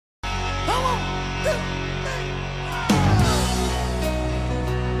Well,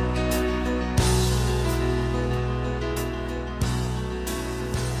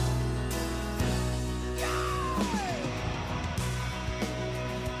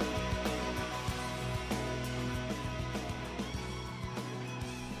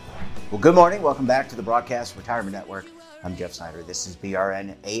 good morning. Welcome back to the Broadcast Retirement Network. I'm Jeff Snyder. This is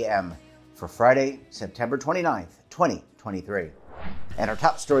BRN AM for Friday, September 29th, 2023. And our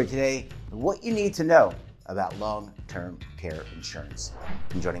top story today, what you need to know about long-term care insurance.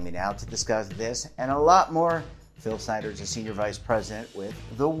 And joining me now to discuss this and a lot more, Phil Snyder is a Senior Vice President with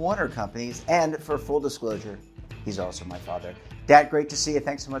the Warner Companies. And for full disclosure, he's also my father. Dad, great to see you.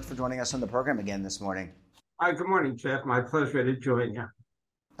 Thanks so much for joining us on the program again this morning. Hi, good morning, Jeff. My pleasure to join you.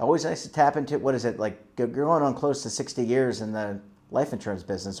 Always nice to tap into, what is it, like you're going on close to 60 years in the life insurance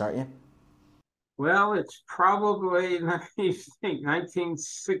business, aren't you? Well, it's probably, let me think,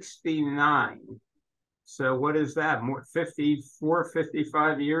 1969. So what is that, more 54,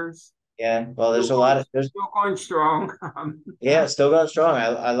 55 years? Yeah, well, there's a lot of... Still going strong. Yeah, still going strong.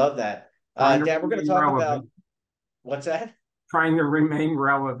 I love that. Dad, we're going to talk relevant. about... What's that? Trying to remain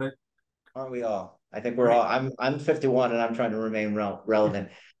relevant. Aren't we all? I think we're all... I'm 51 and I'm trying to remain relevant.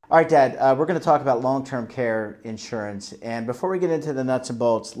 All right, Dad, we're going to talk about long-term care insurance. And before we get into the nuts and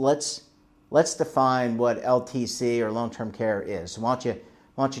bolts, let's define what LTC or long-term care is. Why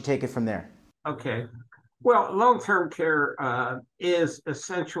don't you take it from there? Okay. Well, long-term care is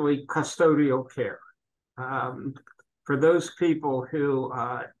essentially custodial care. For those people who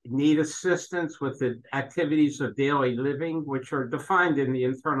need assistance with the activities of daily living, which are defined in the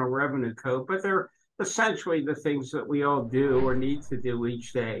Internal Revenue Code, but they're essentially the things that we all do or need to do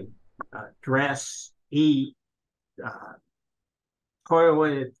each day. Dress, eat,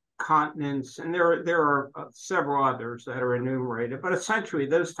 toilet, continence, and there are several others that are enumerated, but essentially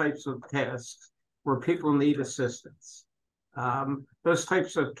those types of tasks where people need assistance. Those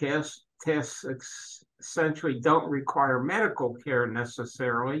types of tasks essentially don't require medical care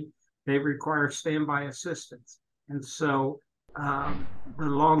necessarily. They require standby assistance. And so the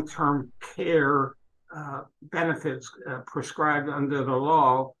long-term care benefits prescribed under the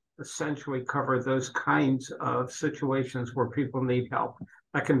law essentially cover those kinds of situations where people need help.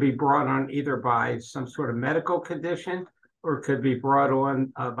 That can be brought on either by some sort of medical condition or it could be brought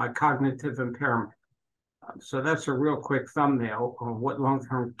on by cognitive impairment. So that's a real quick thumbnail on what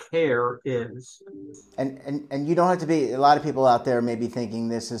long-term care is. And you don't have to be, a lot of people out there may be thinking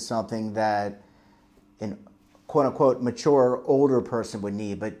this is something that an quote-unquote mature, older person would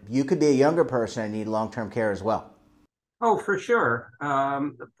need, but you could be a younger person and need long-term care as well. Oh, for sure.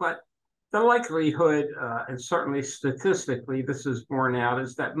 But the likelihood, and certainly statistically, this is borne out,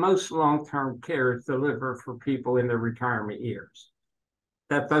 is that most long-term care is delivered for people in their retirement years.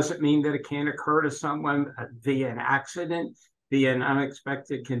 That doesn't mean that it can't occur to someone via an accident, via an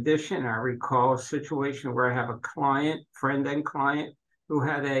unexpected condition. I recall a situation where I have a client, friend and client, who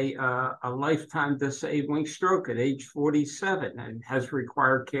had a lifetime disabling stroke at age 47 and has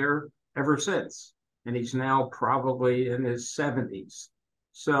required care ever since. And he's now probably in his 70s.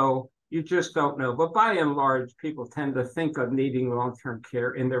 So you just don't know. But by and large, people tend to think of needing long-term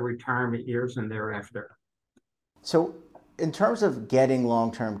care in their retirement years and thereafter. So in terms of getting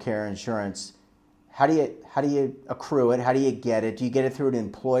long-term care insurance, how do you accrue it? How do you get it? Do you get it through an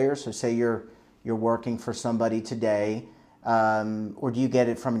employer? So say you're working for somebody today, or do you get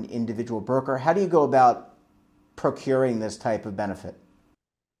it from an individual broker? How do you go about procuring this type of benefit?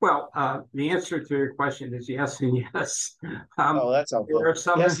 Well, the answer to your question is yes and yes. That's helpful.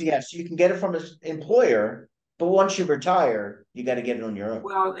 Yes. You can get it from an employer, but once you retire, you got to get it on your own.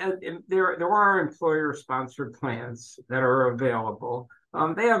 Well, there are employer-sponsored plans that are available.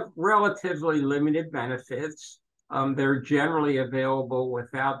 They have relatively limited benefits. They're generally available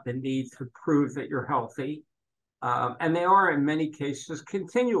without the need to prove that you're healthy. And they are, in many cases,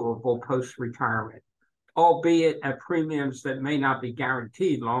 continuable post-retirement, albeit at premiums that may not be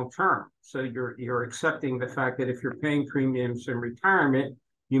guaranteed long-term. So you're accepting the fact that if you're paying premiums in retirement,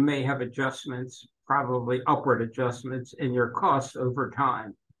 you may have adjustments, probably upward adjustments in your costs over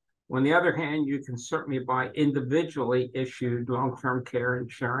time. On the other hand, you can certainly buy individually issued long-term care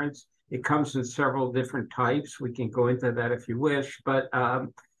insurance. It comes in several different types. We can go into that if you wish, but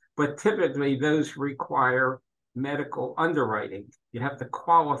typically those require medical underwriting. You have to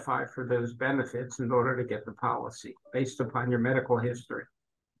qualify for those benefits in order to get the policy based upon your medical history.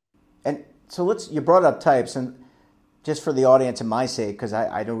 And so you brought up types, and just for the audience and my sake, because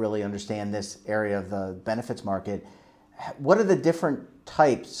I don't really understand this area of the benefits market, what are the different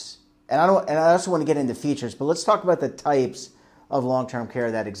types? And I also want to get into features, but let's talk about the types of long-term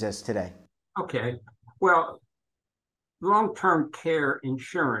care that exists today. Okay. Well, long-term care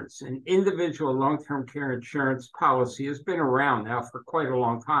insurance, an individual long-term care insurance policy has been around now for quite a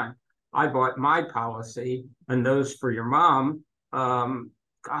long time. I bought my policy and those for your mom, um,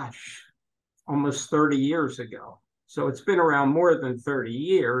 gosh, almost 30 years ago. So it's been around more than 30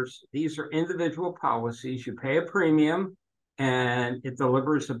 years. These are individual policies. You pay a premium and it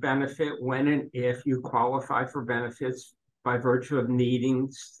delivers a benefit when and if you qualify for benefits by virtue of needing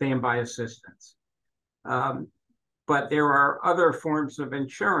standby assistance. Um, but there are other forms of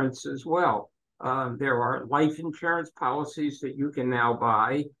insurance as well. There are life insurance policies that you can now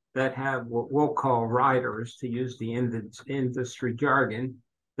buy that have what we'll call riders, to use the industry jargon,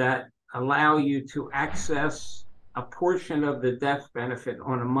 that allow you to access a portion of the death benefit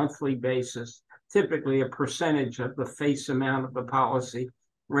on a monthly basis, typically a percentage of the face amount of the policy,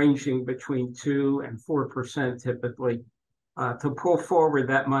 ranging between 2 and 4% typically, to pull forward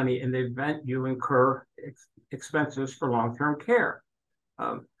that money in the event you incur expenses for long-term care.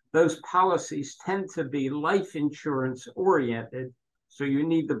 Those policies tend to be life insurance oriented, so you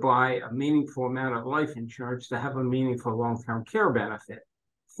need to buy a meaningful amount of life insurance to have a meaningful long-term care benefit.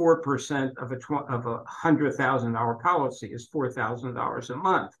 4% of a $100,000 policy is $4,000 a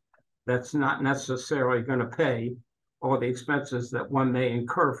month. That's not necessarily going to pay all the expenses that one may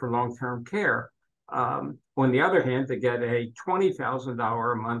incur for long-term care. On the other hand, to get a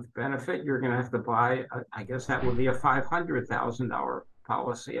 $20,000 a month benefit, you're going to have to buy, I guess that would be a $500,000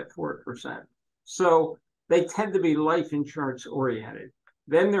 policy at 4%. So they tend to be life insurance oriented.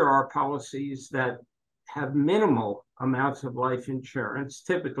 Then there are policies that have minimal amounts of life insurance,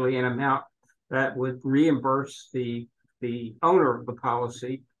 typically an amount that would reimburse the owner of the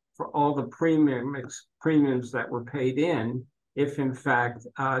policy for all the premiums that were paid in, if in fact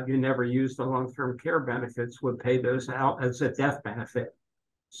you never used the long-term care benefits, would pay those out as a death benefit.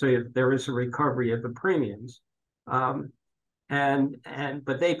 So there is a recovery of the premiums. But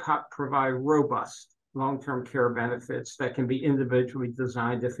they provide robust long-term care benefits that can be individually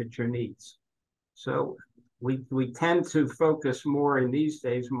designed if it's your needs. So we tend to focus more in these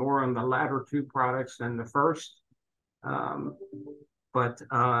days more on the latter two products than the first. But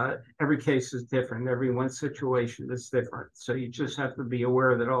every case is different. Everyone's situation is different. So you just have to be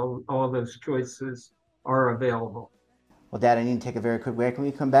aware that all those choices are available. Well, Dad, I need to take a very quick break. When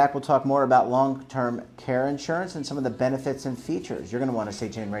we come back, we'll talk more about long-term care insurance and some of the benefits and features. You're going to want to stay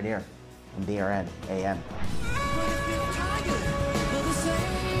tuned right here on BRN AM.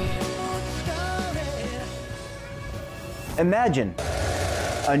 Imagine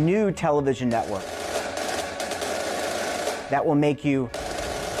a new television network that will make you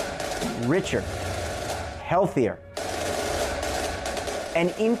richer, healthier,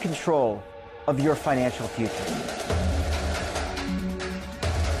 and in control of your financial future.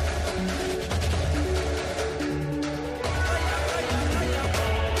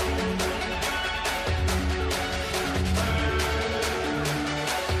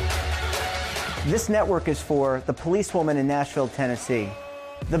 This network is for the policewoman in Nashville, Tennessee,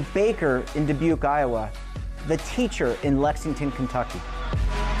 the baker in Dubuque, Iowa, the teacher in Lexington, Kentucky.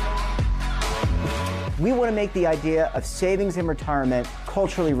 We want to make the idea of savings and retirement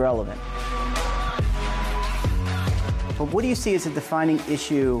culturally relevant. But what do you see as a defining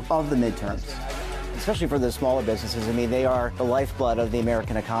issue of the midterms, especially for the smaller businesses? I mean, they are the lifeblood of the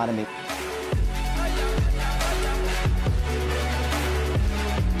American economy.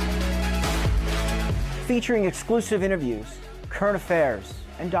 Featuring exclusive interviews, current affairs,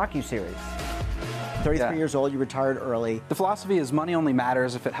 and docuseries. 33 years old, you retired early. The philosophy is money only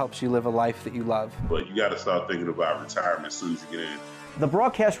matters if it helps you live a life that you love. But you got to start thinking about retirement as soon as you get in. The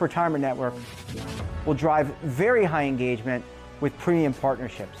Broadcast Retirement Network will drive very high engagement with premium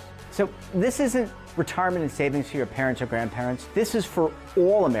partnerships. So this isn't retirement and savings for your parents or grandparents. This is for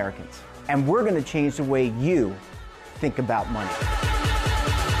all Americans. And we're going to change the way you think about money.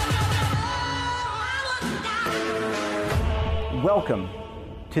 Welcome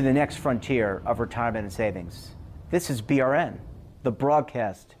to the next frontier of retirement and savings. This is BRN, the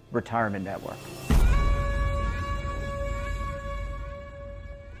Broadcast Retirement Network.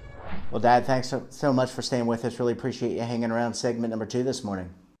 Well, Dad, thanks so much for staying with us. Really appreciate you hanging around segment number 2 this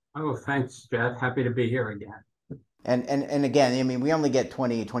morning. Oh, thanks, Jeff. Happy to be here again. And again, I mean, we only get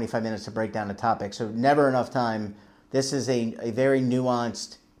 20, 25 minutes to break down a topic, so never enough time. This is a very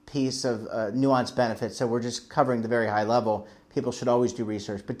nuanced piece of nuanced benefits, so we're just covering the very high level. People should always do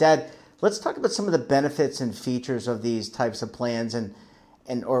research. But Dad, let's talk about some of the benefits and features of these types of plans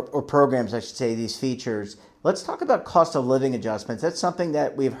or programs, I should say, these features. Let's talk about cost of living adjustments. That's something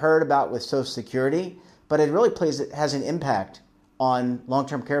that we've heard about with Social Security, but it really has an impact on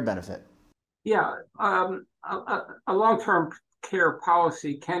long-term care benefit. Yeah, a long-term care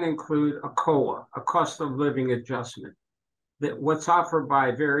policy can include a COLA, a cost of living adjustment. That what's offered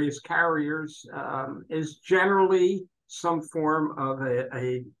by various carriers is generally some form of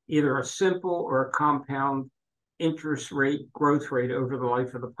either a simple or a compound interest rate growth rate over the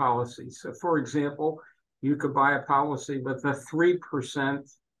life of the policy. So, for example, you could buy a policy with a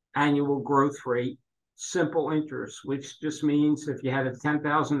 3% annual growth rate, simple interest, which just means if you had a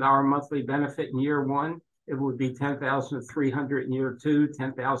 $10,000 monthly benefit in year one, it would be 10,300 in year two,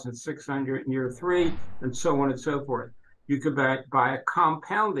 10,600 in year three, and so on and so forth. You could buy a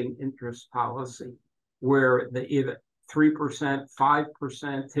compounding interest policy where the either 3%,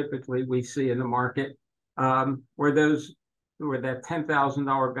 5% typically we see in the market, where that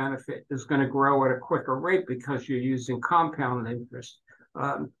 $10,000 benefit is going to grow at a quicker rate because you're using compound interest.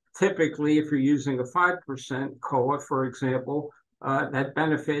 Typically, if you're using a 5% COLA, for example, that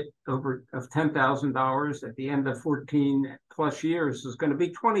benefit of $10,000 at the end of 14 plus years is going to be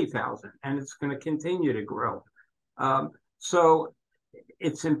 20,000, and it's going to continue to grow. So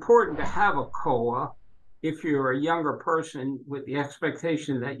it's important to have a COLA if you're a younger person with the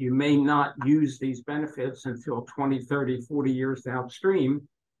expectation that you may not use these benefits until 20, 30, 40 years downstream,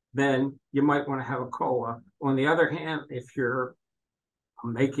 then you might want to have a COLA. On the other hand, if you're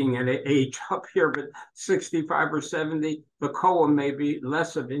making an age up here, but 65 or 70, the COLA may be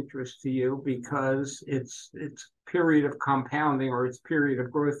less of interest to you because its period of compounding or its period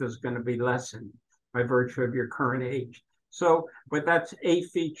of growth is going to be lessened by virtue of your current age. So, but that's a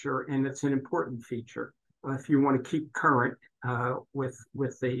feature, and it's an important feature if you want to keep current with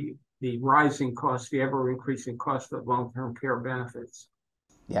the rising cost, the ever increasing cost of long-term care benefits.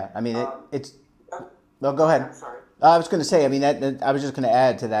 Yeah, I mean it's. No, go ahead. I'm sorry. I was going to say, I mean, I was just going to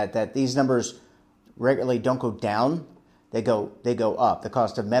add to that these numbers regularly don't go down; they go up. The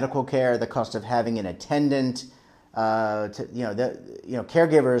cost of medical care, the cost of having an attendant,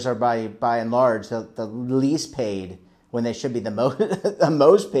 caregivers are by and large the least paid when they should be the most the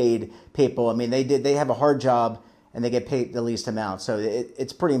most paid people. I mean, they have a hard job and they get paid the least amount. So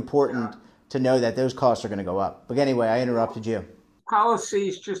it's pretty important to know that those costs are going to go up. But anyway, I interrupted you.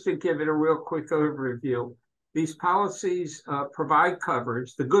 Policies, just to give it a real quick overview, these policies provide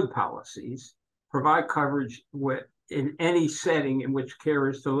coverage, the good policies provide coverage in any setting in which care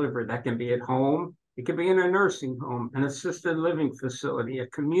is delivered. That can be at home, it can be in a nursing home, an assisted living facility, a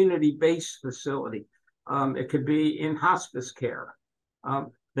community-based facility. It could be in hospice care.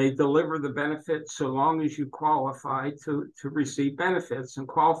 They deliver the benefits so long as you qualify to receive benefits. And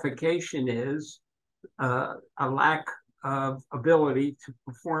qualification is a lack of ability to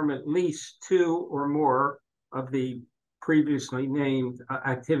perform at least two or more of the previously named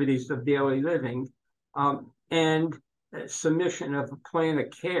activities of daily living, and submission of a plan of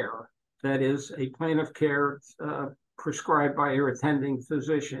care, that is a plan of care prescribed by your attending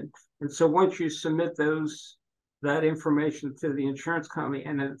physician. And so once you submit that information to the insurance company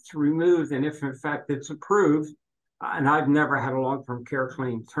and it's removed, and if in fact it's approved, and I've never had a long-term care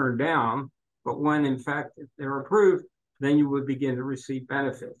claim turned down, but when in fact they're approved, then you would begin to receive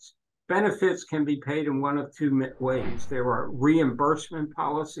benefits. Benefits can be paid in one of two ways. There are reimbursement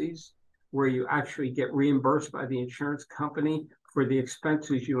policies where you actually get reimbursed by the insurance company for the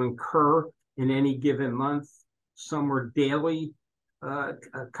expenses you incur in any given month. Some are daily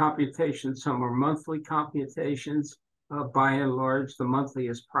computations, some are monthly computations. By and large, the monthly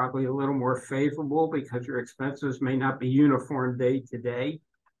is probably a little more favorable because your expenses may not be uniform day to day.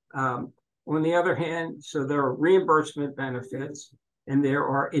 On the other hand, so there are reimbursement benefits and there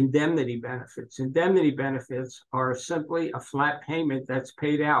are indemnity benefits. Indemnity benefits are simply a flat payment that's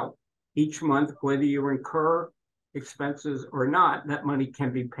paid out each month, whether you incur expenses or not. That money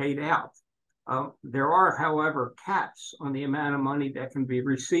can be paid out. There are, however, caps on the amount of money that can be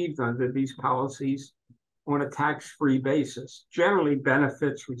received under these policies on a tax-free basis. Generally,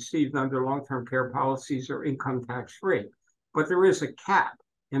 benefits received under long-term care policies are income tax-free, but there is a cap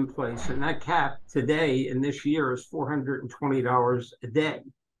in place, and that cap today in this year is $420 a day,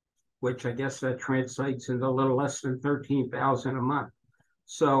 which I guess that translates into a little less than $13,000 a month.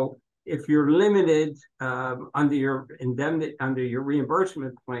 So if you're limited under your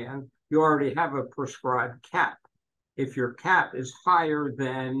reimbursement plan, you already have a prescribed cap. If your cap is higher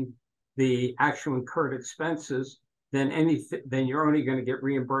than the actual incurred expenses, then you're only going to get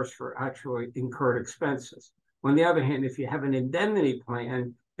reimbursed for actually incurred expenses. On the other hand, if you have an indemnity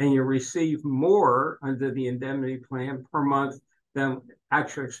plan and you receive more under the indemnity plan per month than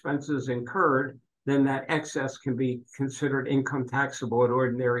actual expenses incurred, then that excess can be considered income taxable at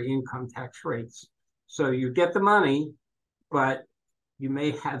ordinary income tax rates. So you get the money, but you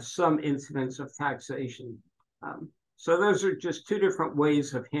may have some incidence of taxation. So those are just two different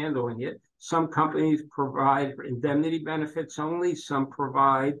ways of handling it. Some companies provide indemnity benefits only, some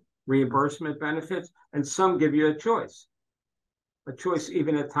provide reimbursement benefits, and some give you a choice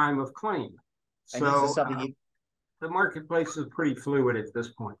even at time of claim. And this is something the marketplace is pretty fluid at this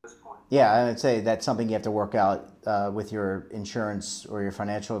point. Yeah, I would say that's something you have to work out with your insurance or your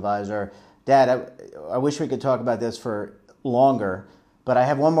financial advisor. Dad, I wish we could talk about this for longer, but I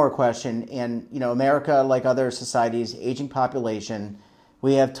have one more question. And, America, like other societies, aging population,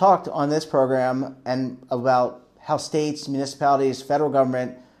 we have talked on this program and about how states, municipalities, federal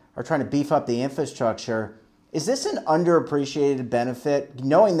government are trying to beef up the infrastructure. Is this an underappreciated benefit,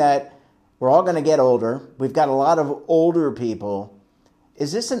 knowing that we're all going to get older? We've got a lot of older people.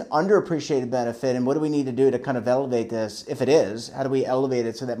 Is this an underappreciated benefit, and what do we need to do to kind of elevate this? If it is, how do we elevate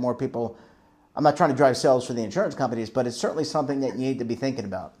it so that more people, I'm not trying to drive sales for the insurance companies, but it's certainly something that you need to be thinking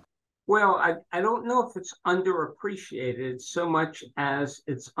about. Well, I don't know if it's underappreciated so much as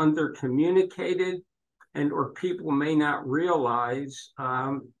it's undercommunicated, or people may not realize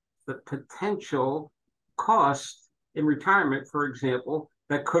the potential cost in retirement, for example,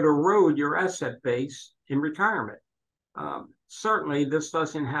 that could erode your asset base in retirement. Certainly, this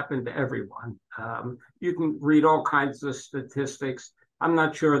doesn't happen to everyone. You can read all kinds of statistics. I'm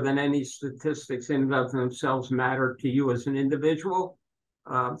not sure that any statistics in and of themselves matter to you as an individual.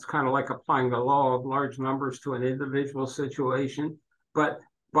 It's kind of like applying the law of large numbers to an individual situation. But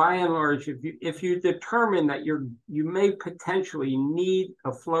by and large, if you determine that you may potentially need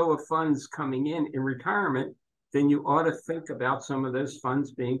a flow of funds coming in retirement, then you ought to think about some of those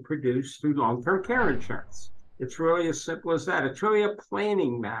funds being produced through long-term care insurance. It's really as simple as that. It's really a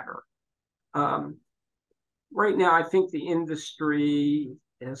planning matter. Right now, I think the industry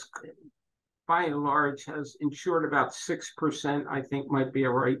is, by and large, has insured about 6%, I think might be a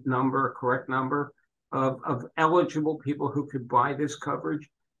correct number, of eligible people who could buy this coverage.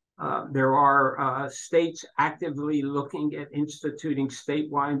 There are states actively looking at instituting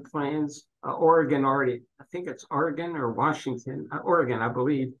statewide plans. Oregon already, I think it's Oregon or Washington, Oregon, I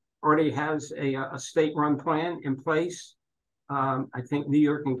believe, already has a state-run plan in place. I think New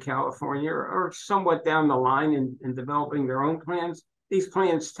York and California are somewhat down the line in developing their own plans. These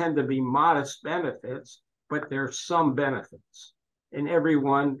plans tend to be modest benefits, but there's some benefits. And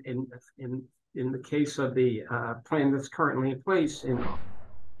everyone, in the case of the plan that's currently in place,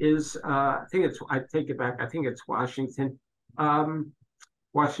 is I take it back. I think it's Washington,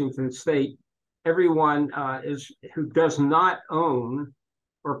 Washington State. Everyone who does not own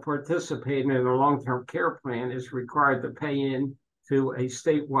or participate in a long-term care plan is required to pay in to a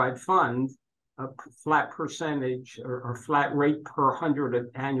statewide fund a flat percentage or flat rate per 100 of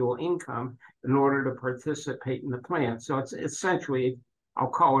annual income in order to participate in the plan. So it's essentially, I'll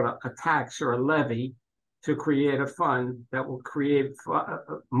call it a tax or a levy to create a fund that will create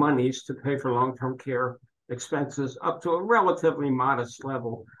monies to pay for long-term care expenses up to a relatively modest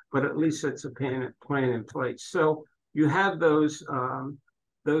level, but at least it's a plan in place. So you have those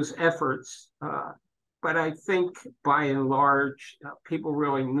efforts, but I think by and large, people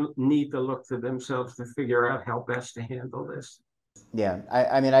really need to look to themselves to figure out how best to handle this. Yeah,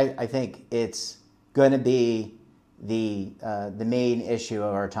 I think it's going to be the main issue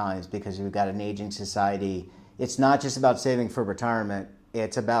of our times because we've got an aging society. It's not just about saving for retirement.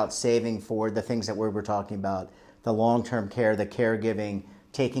 It's about saving for the things that we were talking about, the long-term care, the caregiving,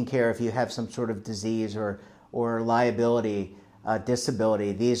 taking care if you have some sort of disease or liability,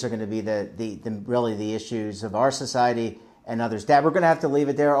 disability. These are going to be really the issues of our society and others. Dad, we're going to have to leave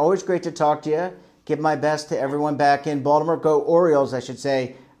it there. Always great to talk to you. Give my best to everyone back in Baltimore. Go Orioles, I should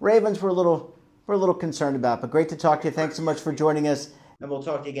say. Ravens we're a little concerned about, but great to talk to you. Thanks so much for joining us, and we'll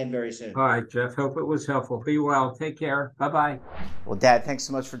talk to you again very soon. All right, Jeff. Hope it was helpful. Be well. Take care. Bye-bye. Well, Dad, thanks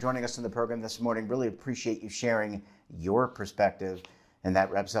so much for joining us on the program this morning. Really appreciate you sharing your perspective. And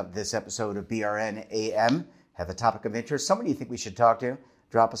that wraps up this episode of BRN AM. Have a topic of interest, somebody you think we should talk to,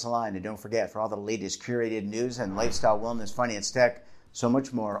 drop us a line. And don't forget, for all the latest curated news and lifestyle, wellness, finance, tech, so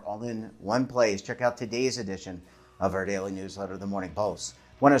much more, all in one place. Check out today's edition of our daily newsletter, The Morning Pulse.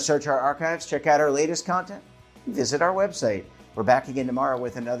 Want to search our archives, check out our latest content? Visit our website. We're back again tomorrow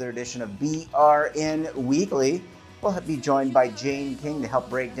with another edition of BRN Weekly. We'll be joined by Jane King to help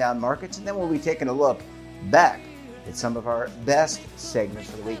break down markets, and then we'll be taking a look back at some of our best segments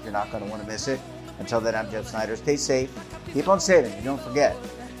for the week. You're not going to want to miss it. Until then, I'm Jeff Snyder. Stay safe, keep on saving, and don't forget,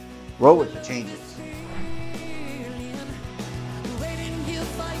 roll with the changes.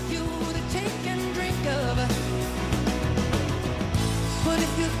 But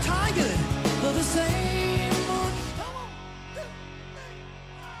if you're tired of the same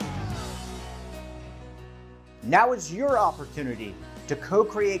Now is your opportunity to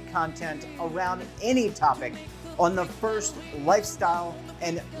co-create content around any topic on the First Lifestyle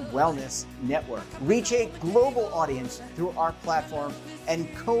and Wellness Network. Reach a global audience through our platform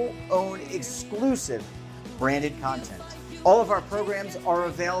and co-own exclusive branded content. All of our programs are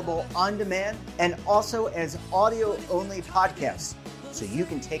available on demand and also as audio-only podcasts, so you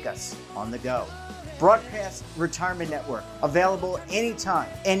can take us on the go. Broadcast Retirement Network, available anytime,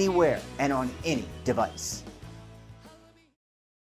 anywhere, and on any device.